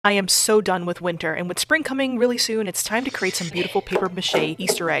I am so done with winter, and with spring coming really soon, it's time to create some beautiful paper mache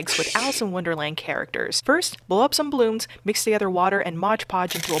Easter eggs with Alice in Wonderland characters. First, blow up some balloons, mix together water and Mod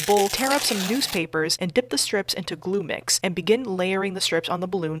Podge into a bowl, tear up some newspapers, and dip the strips into glue mix, and begin layering the strips on the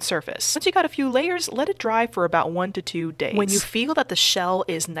balloon surface. Once you got a few layers, let it dry for about 1 to 2 days. When you feel that the shell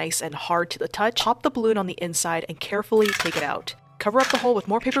is nice and hard to the touch, pop the balloon on the inside and carefully take it out. Cover up the hole with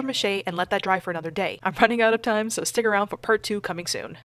more paper mache and let that dry for another day. I'm running out of time, so stick around for part 2 coming soon.